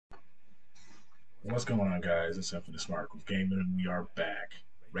What's going on, guys? It's F the Smarticulls Gaming, and we are back,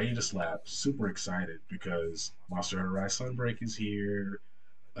 ready to slap. Super excited because Monster Hunter Rise Sunbreak is here.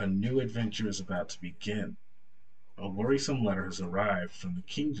 A new adventure is about to begin. A worrisome letter has arrived from the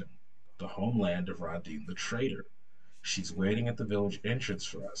kingdom, the homeland of Rondine the Traitor. She's waiting at the village entrance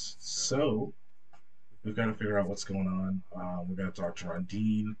for us. So we've got to figure out what's going on. We're going to talk to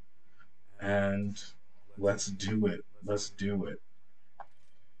Rondine, and let's do it. Let's do it.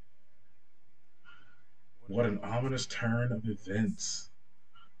 What an ominous turn of events.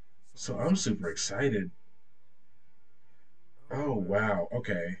 So I'm super excited. Oh, wow.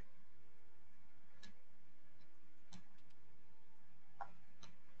 Okay.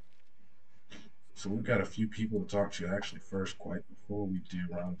 So we've got a few people to talk to actually first, quite before we do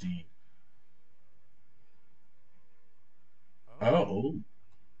round D. Oh,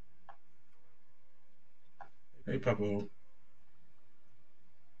 hey, Puppo.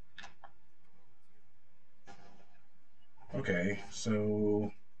 Okay, so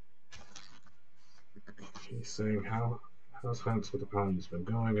he's saying how's hunts with the paladin's been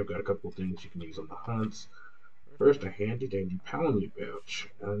going. I've got a couple of things you can use on the hunts. First, a handy dandy paladin pouch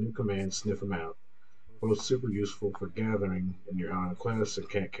and a new command, sniff 'em out. Both super useful for gathering when you're out on quests and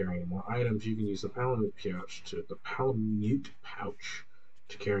can't carry any more items. You can use the palamute pouch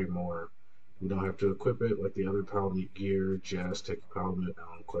to carry more. You don't have to equip it like the other palamute gear. Just take the palamute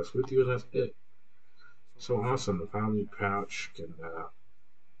out on quest with you, and that's it. So awesome! The palamute pouch can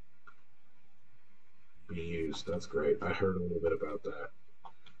be used. That's great. I heard a little bit about that.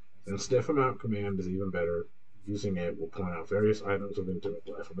 And sniff 'em out command is even better. Using it will point out various items of intimate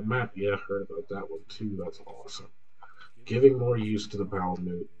life on the map. Yeah, I heard about that one too. That's awesome. Giving more use to the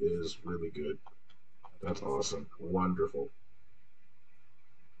palamute is really good. That's awesome. Wonderful.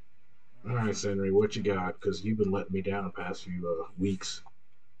 All right, Henry, what you got? Because you've been letting me down the past few weeks.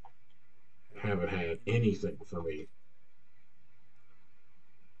 Haven't had anything for me.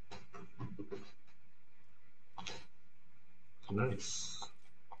 Nice.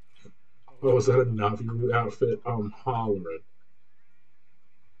 Oh, is that a Navi outfit? I'm hollering.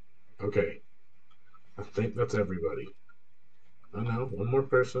 Okay, I think that's everybody. I know, one more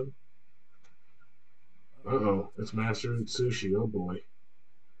person. Uh-oh, it's Master Sushi. Oh boy.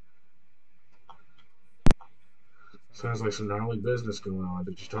 Sounds like some gnarly business going on.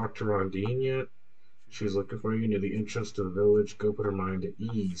 Did you talk to Rondine yet? She's looking for you near the entrance to the village. Go put her mind at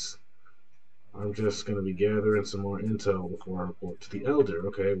ease. I'm just going to be gathering some more intel before I report to the Elder.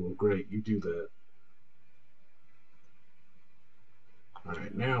 Okay, well, great. You do that.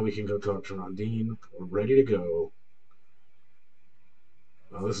 Alright, now we can go talk to Rondine. We're ready to go.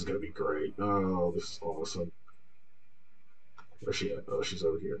 Oh, this is going to be great. Oh, this is awesome. Where's she at? Oh, she's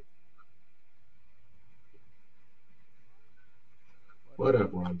over here. What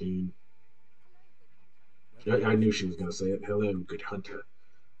up, Rondine? I knew she was going to say it. Hello, good hunter.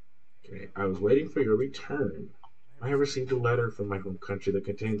 Okay, I was waiting for your return. I have received a letter from my home country that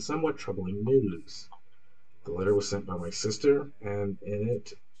contains somewhat troubling news. The letter was sent by my sister, and in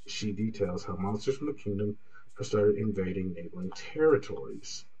it she details how monsters from the kingdom have started invading neighboring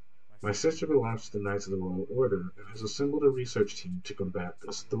territories. My sister belongs to the Knights of the Royal Order and has assembled a research team to combat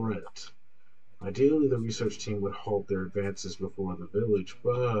this threat. Ideally, the research team would halt their advances before the village,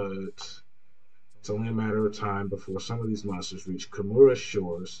 but it's only a matter of time before some of these monsters reach Kimura's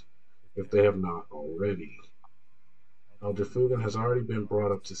shores, if they have not already. Elder Fugan has already been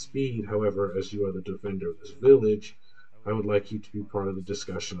brought up to speed. However, as you are the defender of this village, I would like you to be part of the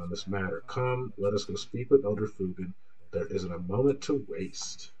discussion on this matter. Come, let us go speak with Elder Fugan. There isn't a moment to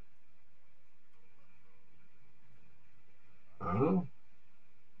waste. Oh?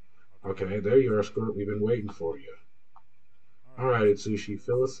 Okay, there you are, Squirt. We've been waiting for you. Alright, Itsushi,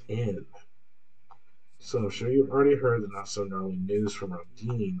 fill us in. So I'm sure you've already heard the not so gnarly news from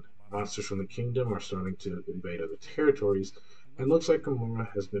Rondine. Monsters from the kingdom are starting to invade other territories, and looks like Kimura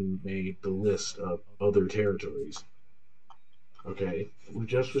has been made the list of other territories. Okay, we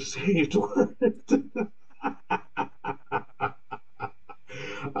just received word.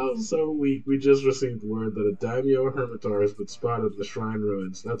 I'm so weak. We just received word that a Daimyo Hermitaur has been spotted in the shrine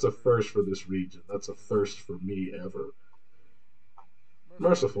ruins. That's a first for this region. That's a first for me ever.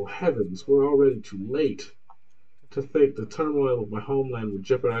 Merciful heavens, we're already too late. To think the turmoil of my homeland would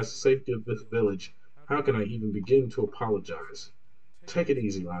jeopardize the safety of this village. How can I even begin to apologize? Take it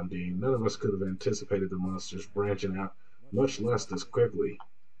easy, Rondine. None of us could have anticipated the monsters branching out, much less this quickly.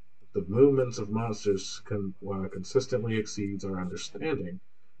 The movements of monsters consistently exceeds our understanding.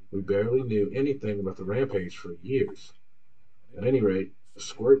 We barely knew anything about the rampage for years. At any rate,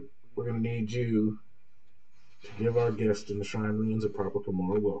 Squirt, we're going to need you to give our guest in the Shrine Ruins a proper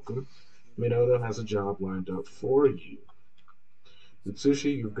Kimura welcome. Minato has a job lined up for you.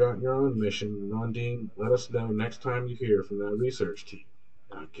 Mitsushi, you've got your own mission. Nondine, let us know next time you hear from that research team.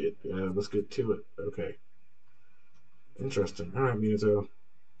 Let's get to it. Okay. Interesting. All right, Minato.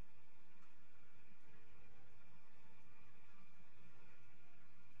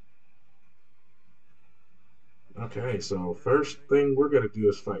 Okay, so first thing we're gonna do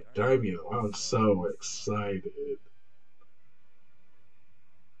is fight Daimyo. I'm so excited.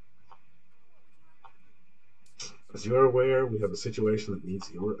 As you are aware, we have a situation that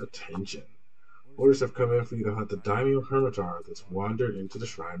needs your attention. Orders have come in for you to hunt the Daimyo Hermitaur that's wandered into the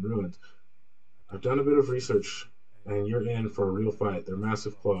shrine ruins. I've done a bit of research, and you're in for a real fight. Their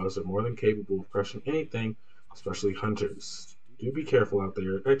massive claws are more than capable of crushing anything, especially hunters. Do be careful out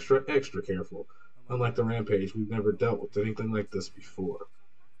there, extra, extra careful. Unlike the Rampage, we've never dealt with anything like this before.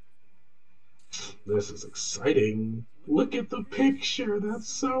 This is exciting. Look at the picture. That's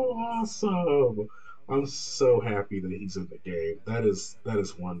so awesome. I'm so happy that he's in the game. That is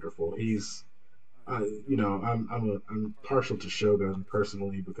wonderful. He's I'm partial to Shogun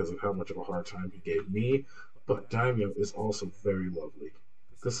personally because of how much of a hard time he gave me, but Daimyo is also very lovely.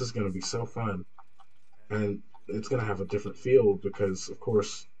 This is going to be so fun, and it's going to have a different feel because, of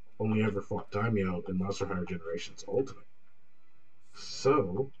course, only ever fought Daimyo in Monster Hunter Generations Ultimate.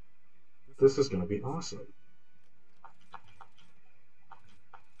 So this is going to be awesome.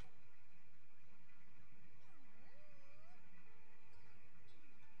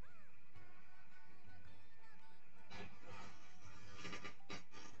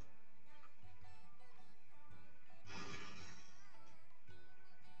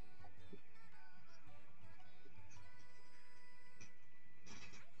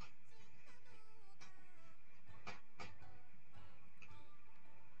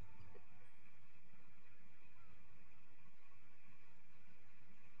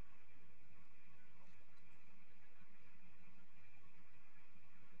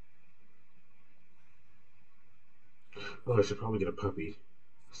 Oh, I should probably get a puppy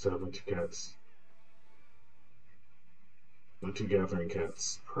instead of my two cats. My two gathering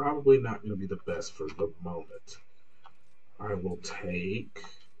cats. Probably not going to be the best for the moment. I will take.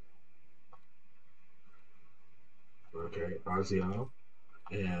 Okay, Aziel.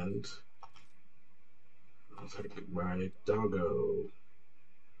 And I'll take my doggo.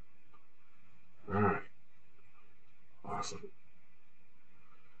 Alright. Awesome.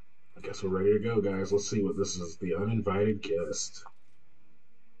 I guess we're ready to go, guys. Let's see what this is. The uninvited guest.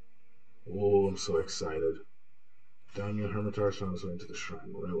 Oh, I'm so excited. Daimyo Hermitaur found his way into the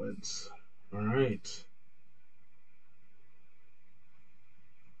shrine ruins. Alright.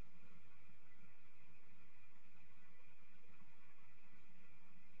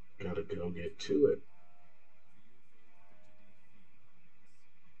 Gotta go get to it.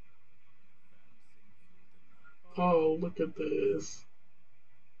 Oh, look at this.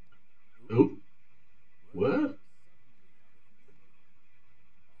 Oh, what?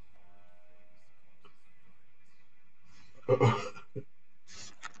 Oh,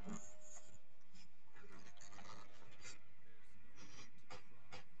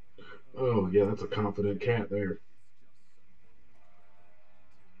 oh, yeah, that's a confident cat there.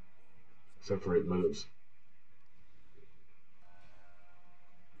 Except for it moves.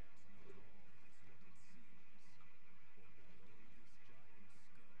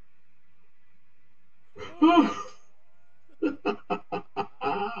 Oh.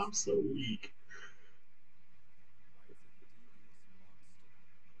 I'm so weak.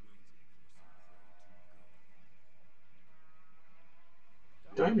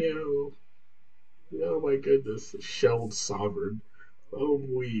 Daimyo. Oh my goodness. Shelled sovereign. Oh,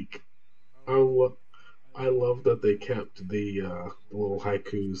 weak. Oh, I love that they kept the little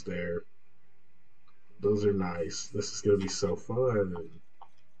haikus there. Those are nice. This is going to be so fun.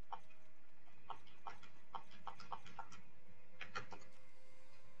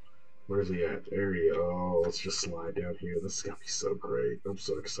 Where's he at? There he is. Oh, let's just slide down here. This is going to be so great. I'm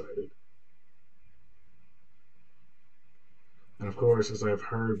so excited. And of course, as I've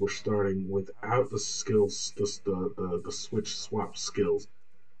heard, we're starting without the skills, the switch swap skills.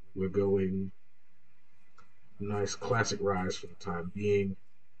 We're going nice classic rise for the time being.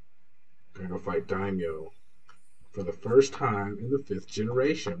 We're going to fight Daimyo for the first time in the 5th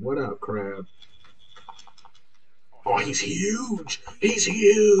generation. What up, Crab? Oh, he's huge! He's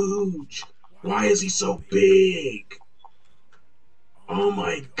huge! Why is he so big? Oh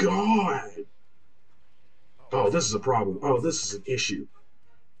my god! Oh, this is a problem. Oh, this is an issue.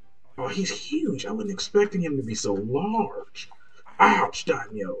 Oh, he's huge. I wasn't expecting him to be so large. Ouch,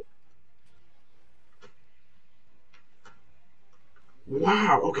 Daimyo.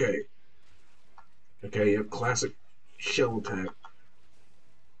 Wow, okay. Okay, yep, classic shell attack.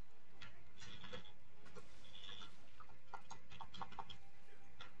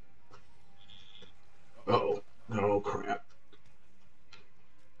 Uh-oh. Oh, crap.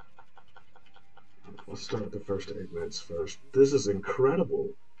 Let's start with the first 8 minutes first. This is incredible.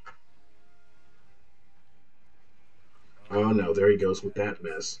 Oh, no, there he goes with that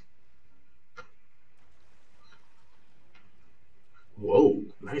mess. Whoa,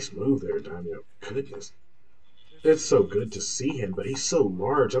 nice move there, Daimyo. Goodness. It's so good to see him, but he's so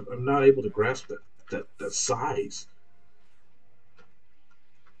large. I'm not able to grasp that size.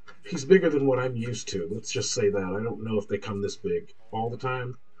 He's bigger than what I'm used to. Let's just say that. I don't know if they come this big all the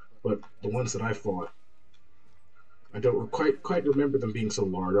time, but the ones that I fought, I don't quite remember them being so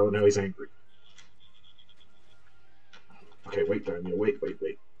large. Oh, now he's angry. Okay, wait, Daimyo. Wait.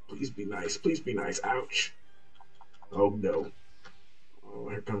 Please be nice. Please be nice. Ouch. Oh, no. Oh,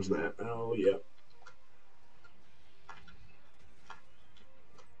 here comes that. Oh, yeah.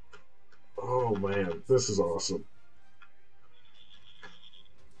 Oh, man. This is awesome.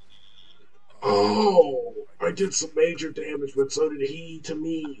 Oh, I did some major damage, but so did he to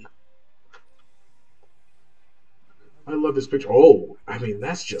me. I love his picture. Oh, I mean,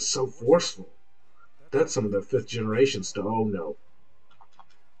 that's just so forceful. That's some of the fifth generation stuff. Oh, no.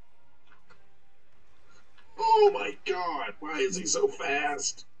 Oh, my God. Why is he so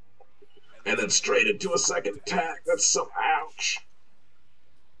fast? And then straight into a second attack. That's so ouch.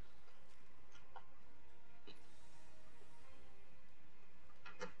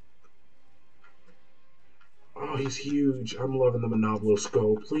 Oh, he's huge. I'm loving the Monoblo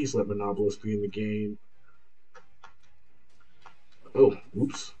skull. Please let Monoblos be in the game. Oh,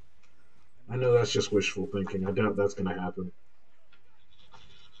 oops. I know that's just wishful thinking. I doubt that's going to happen.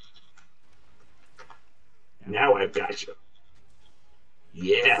 Now I've got you.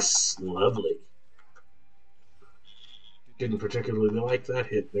 Yes, lovely. Didn't particularly like that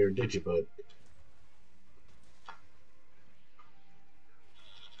hit there, did you, bud?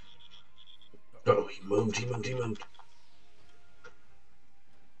 Oh, he moved.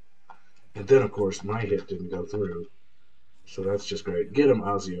 And then, of course, my hit didn't go through. So that's just great. Get him,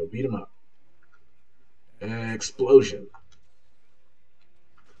 Ozio. Beat him up. Explosion.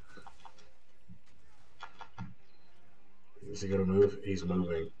 Is he going to move? He's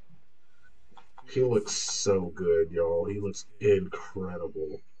moving. He looks so good, y'all. He looks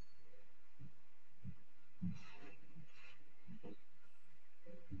incredible.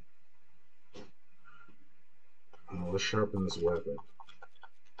 Oh, let's sharpen this weapon.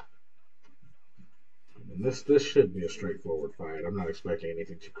 And this should be a straightforward fight. I'm not expecting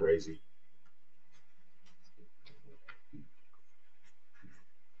anything too crazy.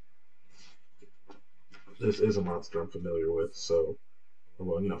 This is a monster I'm familiar with, so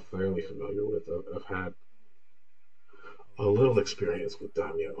well, fairly familiar with. I've had a little experience with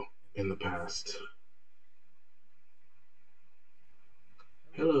Daimyo in the past.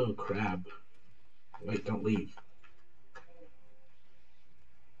 Hello, crab. Wait, don't leave.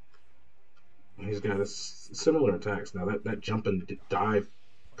 He's got a similar attacks. Now that jump and dive,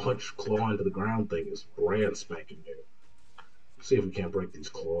 punch, claw into the ground thing is brand spanking new. See if we can't break these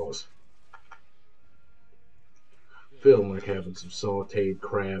claws. Feeling like having some sauteed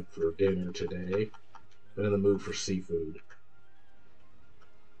crab for dinner today. Been in the mood for seafood.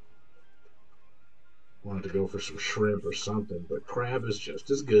 Wanted to go for some shrimp or something, but crab is just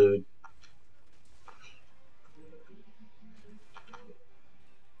as good.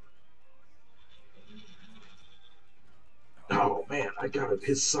 Oh man, I got him.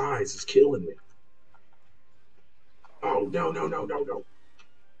 His size is killing me. Oh no.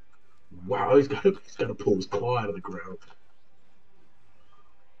 Wow, he's got to pull his claw out of the ground.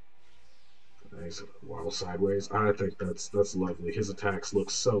 Nice. Waddle sideways. I think that's lovely. His attacks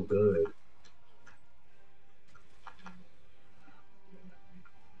look so good.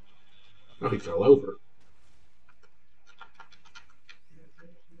 Oh, he fell over.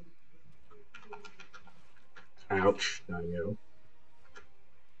 Ouch, Daimyo.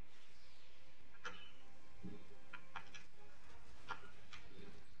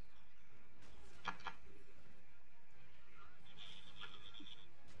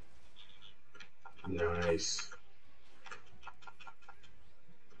 Nice.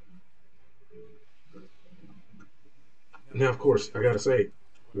 Now, of course, I gotta say,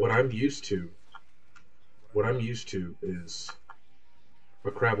 what I'm used to, what I'm used to is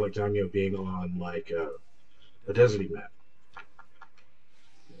a crab like Daimyo being on like a deserty map.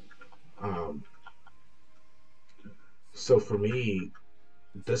 Um, so for me,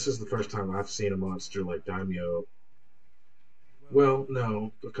 this is the first time I've seen a monster like Daimyo. Well,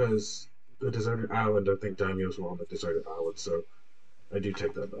 no, because the deserted island. I think Daimyos were on the deserted island, so I do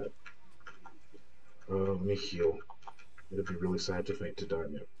take that back. Let me heal. It'd be really sad to faint to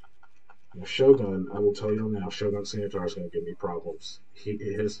Daimyo. Now, Shogun, I will tell you now, Shogun Sanitar is going to give me problems.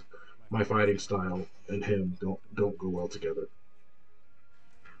 My fighting style and him don't go well together.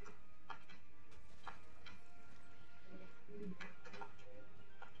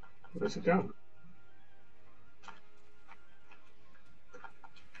 Where's it going?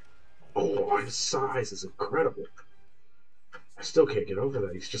 Oh, his size is incredible. I still can't get over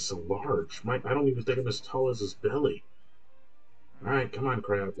that. He's just so large. I don't even think I'm as tall as his belly. Alright, come on,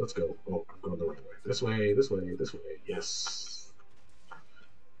 crab. Let's go. Oh, I'm going the wrong way. This way, this way, this way. Yes.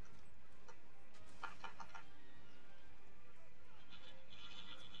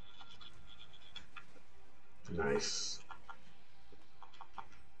 Nice.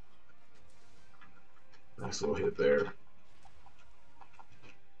 Nice little hit there.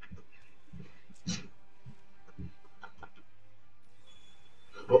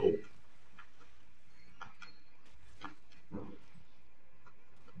 Uh-oh.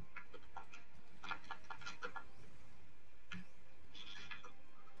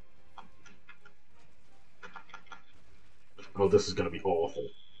 Oh, this is going to be awful.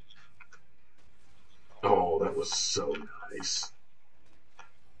 Oh, that was so nice.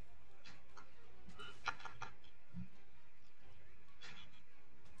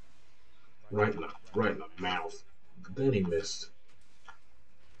 Right in the mouth. Then he missed.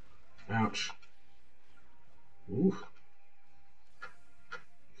 Ouch. Oof.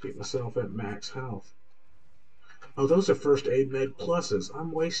 Keep myself at max health. Oh, those are first aid med pluses.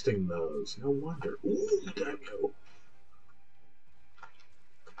 I'm wasting those. No wonder. Ooh, Daimyo.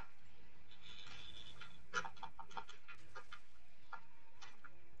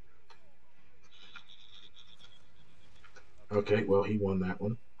 Okay, well, he won that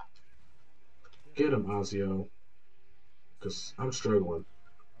one. Get him, Azio. Because I'm struggling.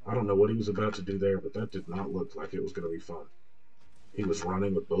 I don't know what he was about to do there, but that did not look like it was going to be fun. He was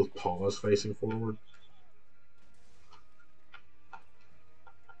running with both paws facing forward.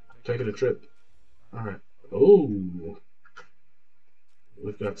 Taking a trip. Alright. Oh!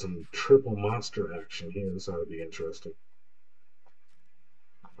 We've got some triple monster action here. This ought to be interesting.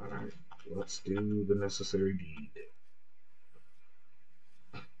 Alright. Let's do the necessary deed.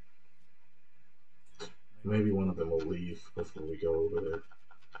 Maybe one of them will leave before we go over there.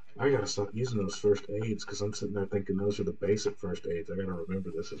 I gotta stop using those first aids because I'm sitting there thinking those are the basic first aids. I gotta remember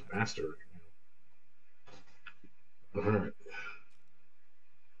this is master right now. Alright.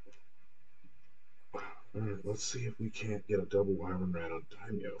 Alright, let's see if we can't get a double Wyvern Rat on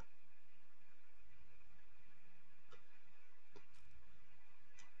Daimyo.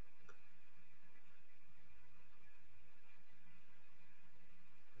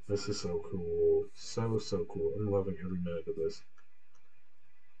 This is so cool. So cool. I'm loving every minute of this.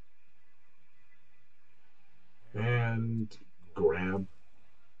 And grab.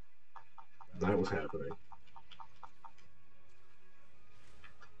 That was happening.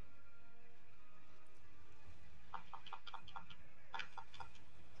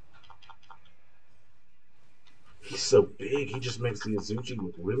 He's so big, he just makes the Azuchi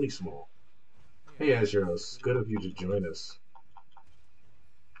look really small. Hey Azuros, good of you to join us.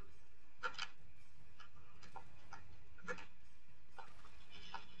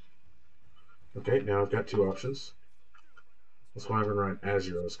 Okay, now I've got two options. Let's Wyvern Ride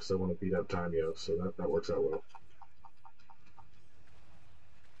Azuros because I want to beat up Daimyo, so that works out well.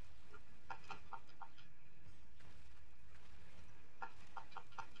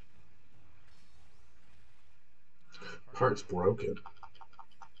 Part's broken.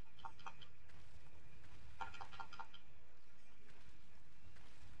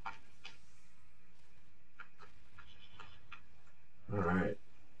 Alright.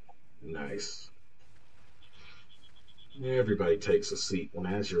 Nice. Everybody takes a seat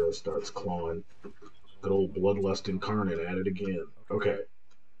when Azuro starts clawing. Good old Bloodlust Incarnate at it again. Okay.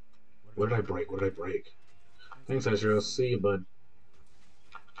 What did I break? What did I break? Thanks, Azuro. See you, bud.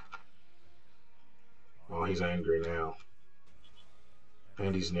 Oh, he's angry now.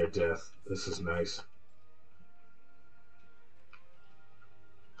 And he's near death. This is nice.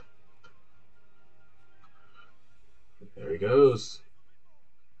 There he goes.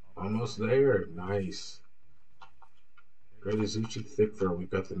 Almost there. Nice. Great Azuchi Thick Fur. We've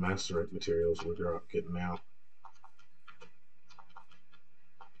got the Masterite materials we're getting now.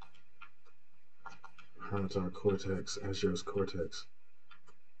 Hermitaur Cortex. Azuro's Cortex.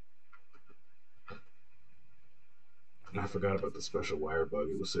 I forgot about the special wire bug.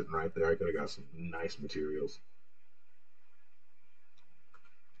 It was sitting right there. I could have got some nice materials.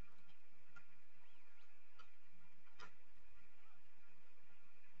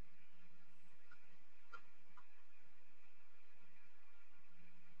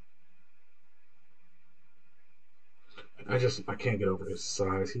 I can't get over his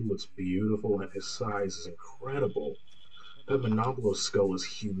size. He looks beautiful and his size is incredible. That Monoblo skull is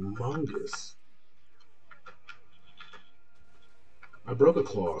humongous. I broke a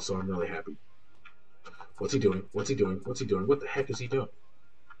claw, so I'm really happy. What's he doing? What's he doing? What's he doing? What the heck is he doing?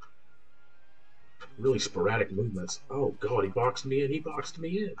 Really sporadic movements. Oh god, he boxed me in. He boxed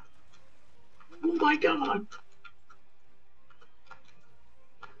me in. Oh my god.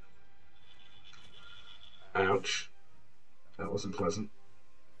 Ouch. That wasn't pleasant.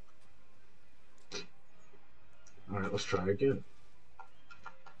 Alright, let's try again.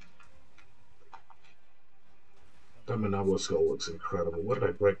 That Monoblo skull looks incredible. What did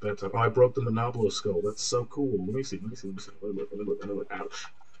I break that time? Oh, I broke the Monoblo skull. That's so cool. Let me see. Let me see. Let me see. Let me look. Let me look. Let me look. Ouch.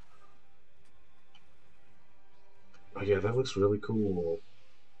 Oh yeah, that looks really cool.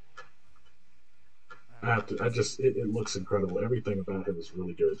 It looks incredible. Everything about him is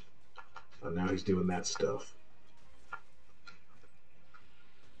really good. Now he's doing that stuff.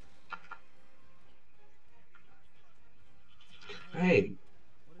 Hey,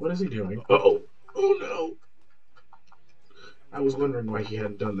 what is he doing? Uh-oh. Oh no! I was wondering why he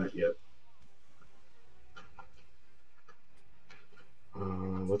hadn't done that yet.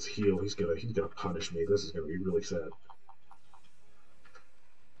 Let's heal. He's gonna punish me. This is gonna be really sad.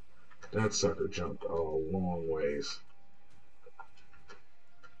 That sucker jumped a long ways.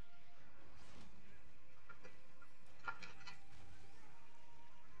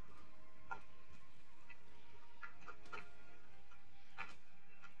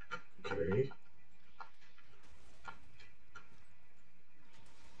 Okay.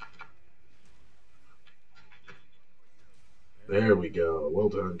 There we go. Well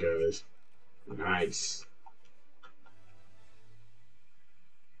done, guys. Nice.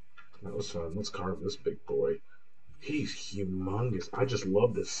 That was fun. Let's carve this big boy. He's humongous. I just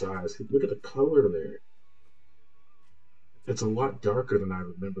love this size. Look at the color there. It's a lot darker than I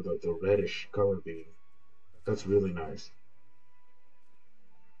remember the reddish color being. That's really nice.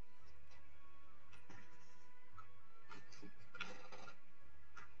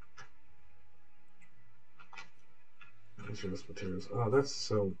 Insurance materials. Oh, that's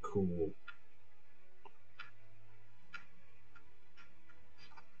so cool.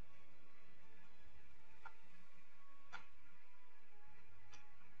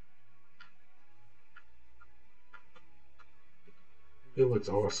 It looks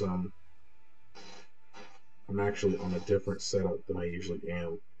awesome. I'm actually on a different setup than I usually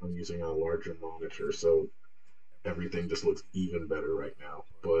am. I'm using a larger monitor, so everything just looks even better right now.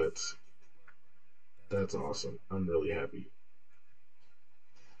 But that's awesome. I'm really happy.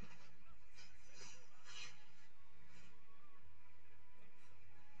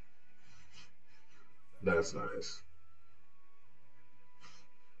 That's nice.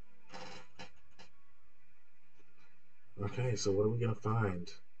 Okay, so what are we gonna find?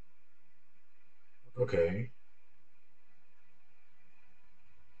 Okay.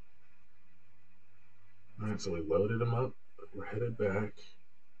 Alright, so we loaded them up. We're headed back.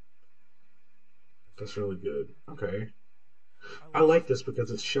 That's really good. Okay. I like this because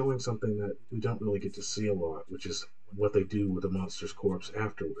it's showing something that we don't really get to see a lot, which is what they do with the monster's corpse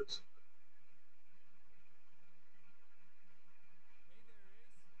afterwards.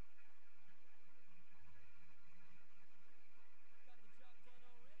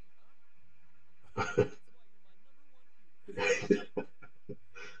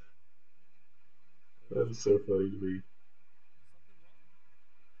 That is so funny to me.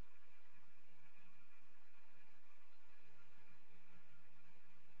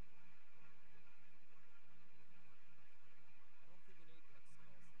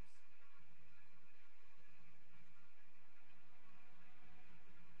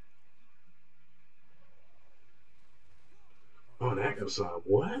 Oh, an active sob.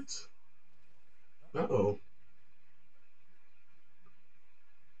 What? Uh-oh.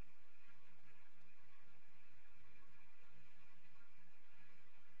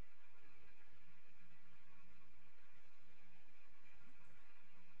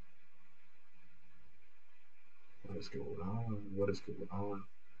 What is going on? What is going on?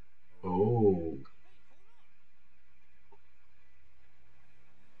 Oh.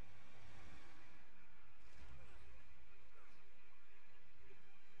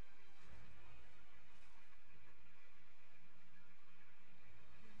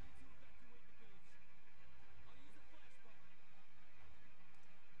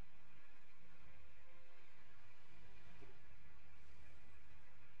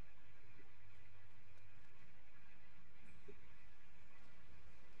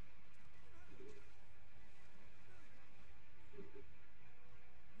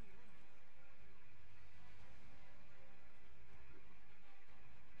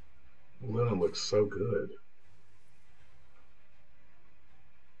 looks so good.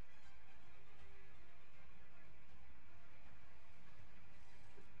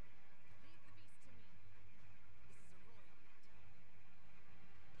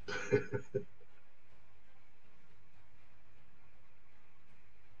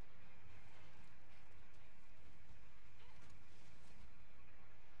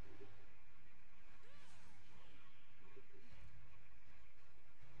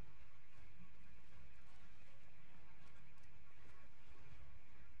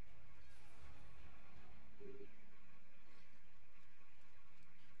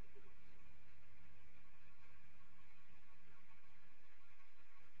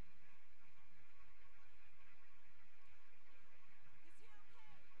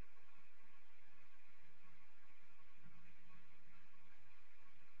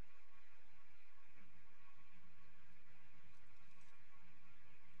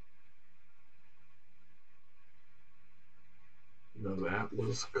 Now that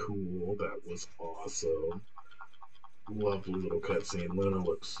was cool. That was awesome. Lovely little cutscene. Luna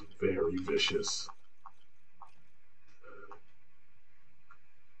looks very vicious.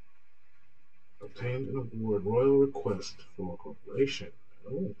 Obtained an award. Royal request for a corporation.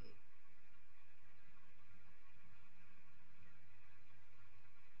 Oh.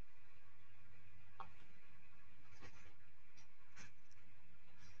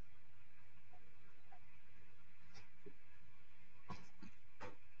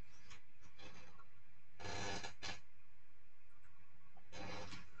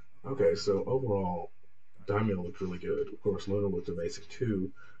 Okay, so overall, Daimyo looked really good. Of course, Luna looked amazing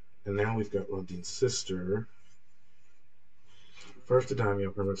too. And now we've got Lundin's sister. First the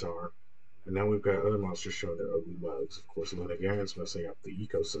Daimyo Hermitaur, and now we've got other monsters showing their ugly mugs. Of course, Luna Garen's messing up the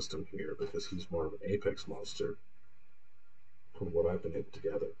ecosystem here because he's more of an apex monster, from what I've been able to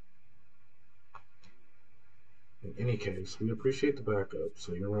gather. In any case, we appreciate the backup,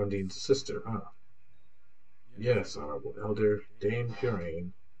 so you're Rondine's sister, huh? Yes, Honorable Elder, Dame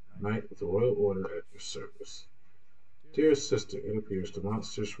Purane, Knight of the Royal Order at your service. Dearest sister, it appears the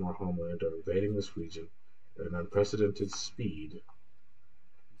monsters from our homeland are invading this region at an unprecedented speed.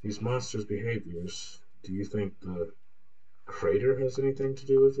 These monsters' behaviors, do you think the crater has anything to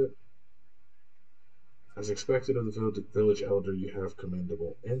do with it? As expected of the village elder, you have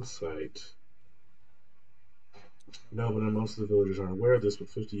commendable insight. No, but most of the villagers aren't aware of this, but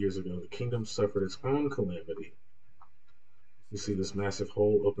 50 years ago, the kingdom suffered its own calamity. You see this massive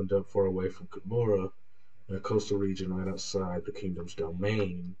hole opened up far away from Kimura, in a coastal region right outside the kingdom's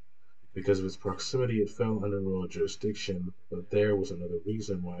domain. Because of its proximity, it fell under royal jurisdiction, but there was another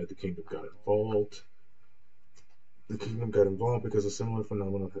reason why the kingdom got involved. The kingdom got involved because a similar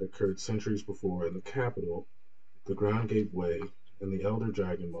phenomenon had occurred centuries before in the capital. The ground gave way, and the elder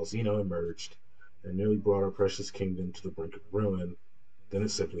dragon Malzeno emerged and nearly brought our precious kingdom to the brink of ruin. Then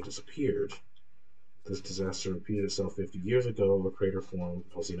it simply disappeared. This disaster repeated itself 50 years ago. A crater formed,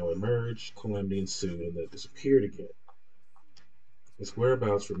 Malzeno emerged, calamity ensued, and then disappeared again. Its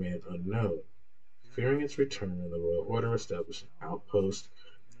whereabouts remained unknown. Fearing its return, the Royal Order established an outpost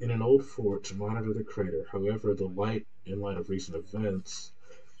in an old fort to monitor the crater. However, in light of recent events,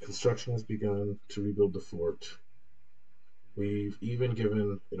 construction has begun to rebuild the fort. We've even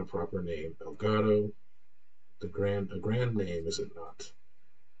given it a proper name, Elgato. A grand name, is it not?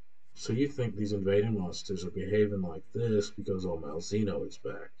 So you think these invading monsters are behaving like this because old Malzeno is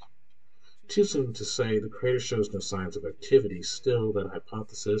back? Too soon to say. The crater shows no signs of activity. Still, that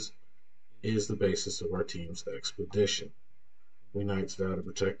hypothesis is the basis of our team's expedition. We knights vow to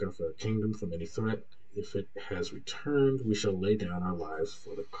protect our fair kingdom from any threat. If it has returned, we shall lay down our lives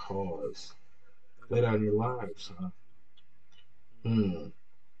for the cause. Lay down your lives, huh?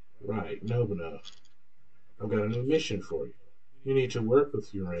 Right, Nobuna. I've got a new mission for you. You need to work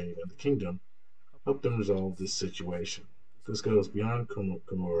with Urane and the kingdom, help them resolve this situation. This goes beyond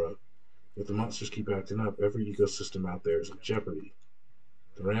Kimura. If the monsters keep acting up, every ecosystem out there is in jeopardy.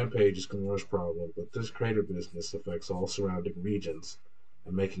 The rampage is Kimura's problem, but this crater business affects all surrounding regions,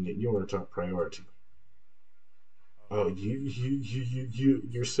 and making it your top priority. Oh,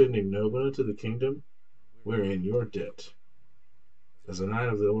 you're sending Nobuna to the kingdom? We're in your debt. As a knight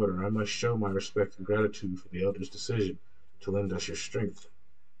of the order, I must show my respect and gratitude for the elder's decision to lend us your strength.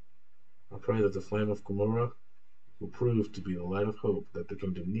 I pray that the flame of Kimura will prove to be the light of hope that the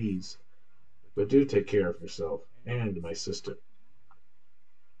kingdom needs. But do take care of yourself and my sister.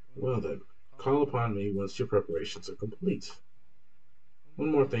 Well then, call upon me once your preparations are complete.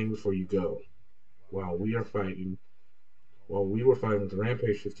 One more thing before you go. While we were fighting with the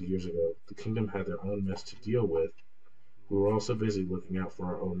rampage 50 years ago, the kingdom had their own mess to deal with. We were all so busy looking out for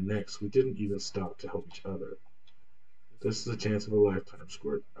our own necks, we didn't even stop to help each other. This is a chance of a lifetime,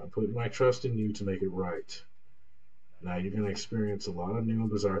 Squirt. I'm putting my trust in you to make it right. Now you're going to experience a lot of new and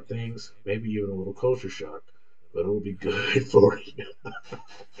bizarre things, maybe even a little culture shock, but it'll be good for you.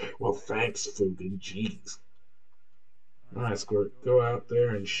 Well, thanks, Fugan. Jeez. Alright, Squirt, go out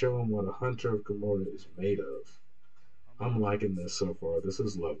there and show him what a hunter of Gamorra is made of. I'm liking this so far. This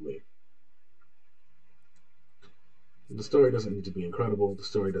is lovely. The story doesn't need to be incredible. The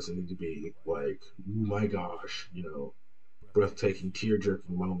story doesn't need to be like, oh my gosh, breathtaking,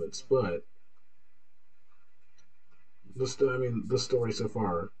 tear-jerking moments. But the story so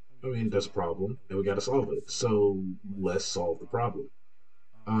far, there's a problem, and we got to solve it. So let's solve the problem.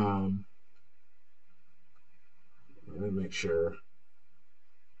 Let me make sure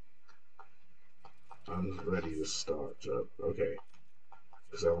I'm ready to start. Okay,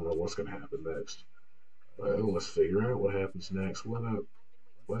 because I don't know what's gonna happen next. Let's figure out what happens next. What up?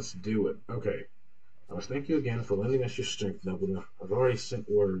 Let's do it. Okay. Thank you again for lending us your strength, Nobuna. I've already sent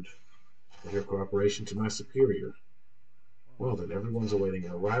word of your cooperation to my superior. Well then, everyone's awaiting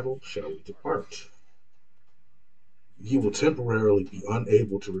your arrival. Shall we depart? You will temporarily be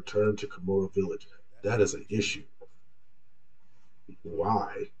unable to return to Gamorra Village. That is an issue.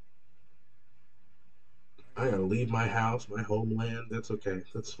 Why? I gotta leave my house, my homeland. That's okay.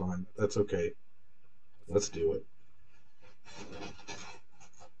 That's fine. That's okay. Let's do it.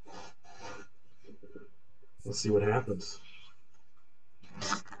 Let's see what happens.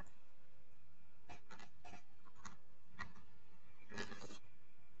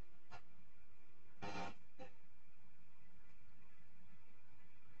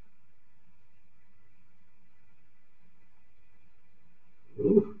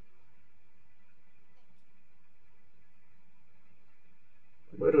 Ooh.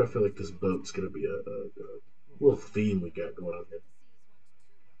 Why do I feel like this boat's gonna be a little theme we got going on here?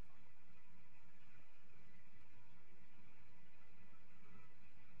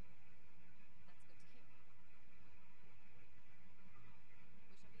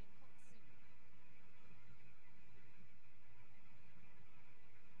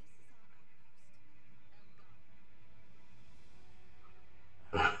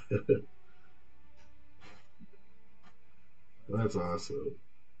 That's awesome.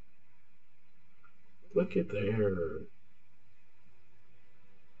 Look at there.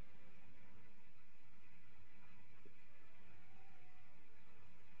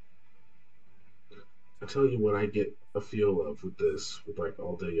 I tell you what I get a feel of with this, with like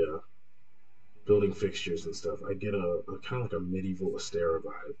all the building fixtures and stuff. I get a kind of like a medieval Astera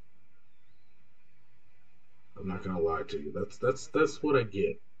vibe. I'm not gonna lie to you. That's what I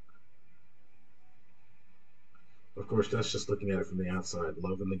get. Of course, that's just looking at it from the outside.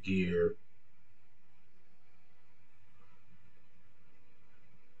 Loving the gear.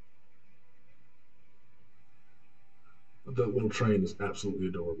 The little train is absolutely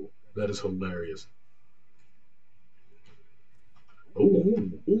adorable. That is hilarious.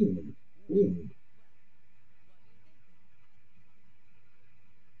 Ooh, ooh, ooh.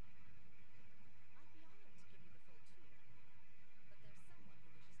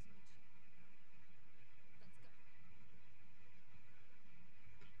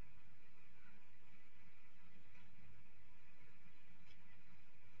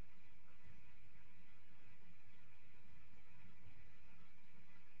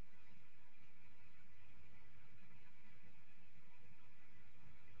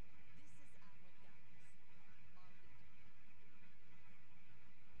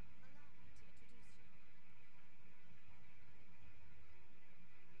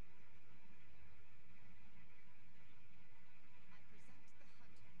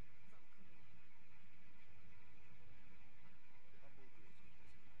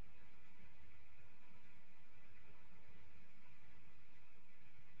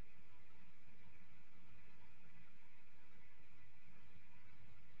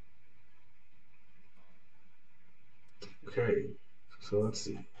 Okay, so let's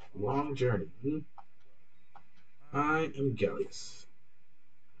see. Long journey. I am Gallius.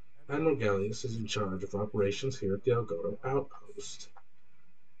 Admiral Gallius is in charge of operations here at the Algodo Outpost.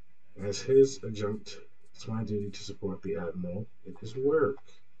 As his adjunct, it's my duty to support the Admiral in his work.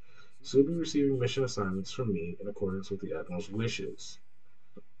 So you'll be receiving mission assignments from me in accordance with the Admiral's wishes.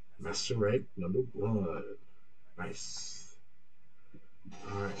 Master rank number 1. Nice.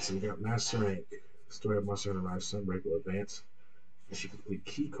 Alright, so we got Master rank. Story of Monster Hunter Rise Sunbreak will advance. As you complete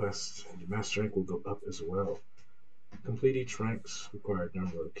key quests, your Master rank will go up as well. Complete each rank's required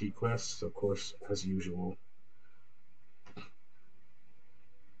number of key quests, of course, as usual.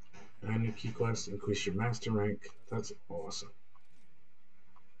 And new key quest, increase your master rank. That's awesome.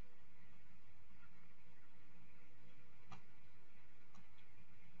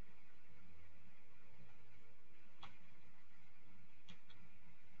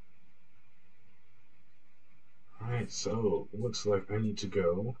 Alright, so looks like I need to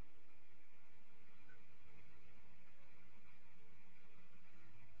go.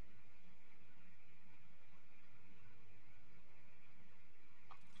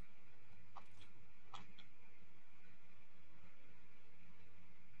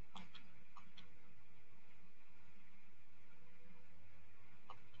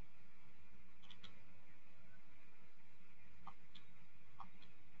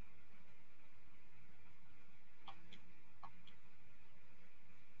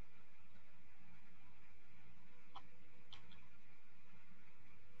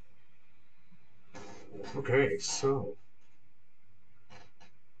 Okay, so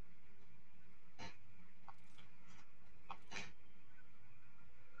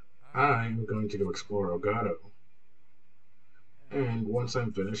I'm going to go explore Elgato. And once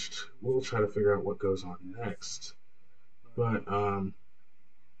I'm finished, we'll try to figure out what goes on next. But I'm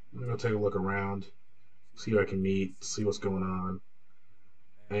gonna take a look around, see who I can meet, see what's going on,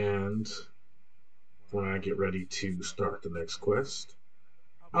 and when I get ready to start the next quest,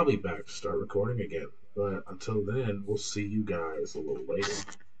 I'll be back to start recording again. But until then, we'll see you guys a little later.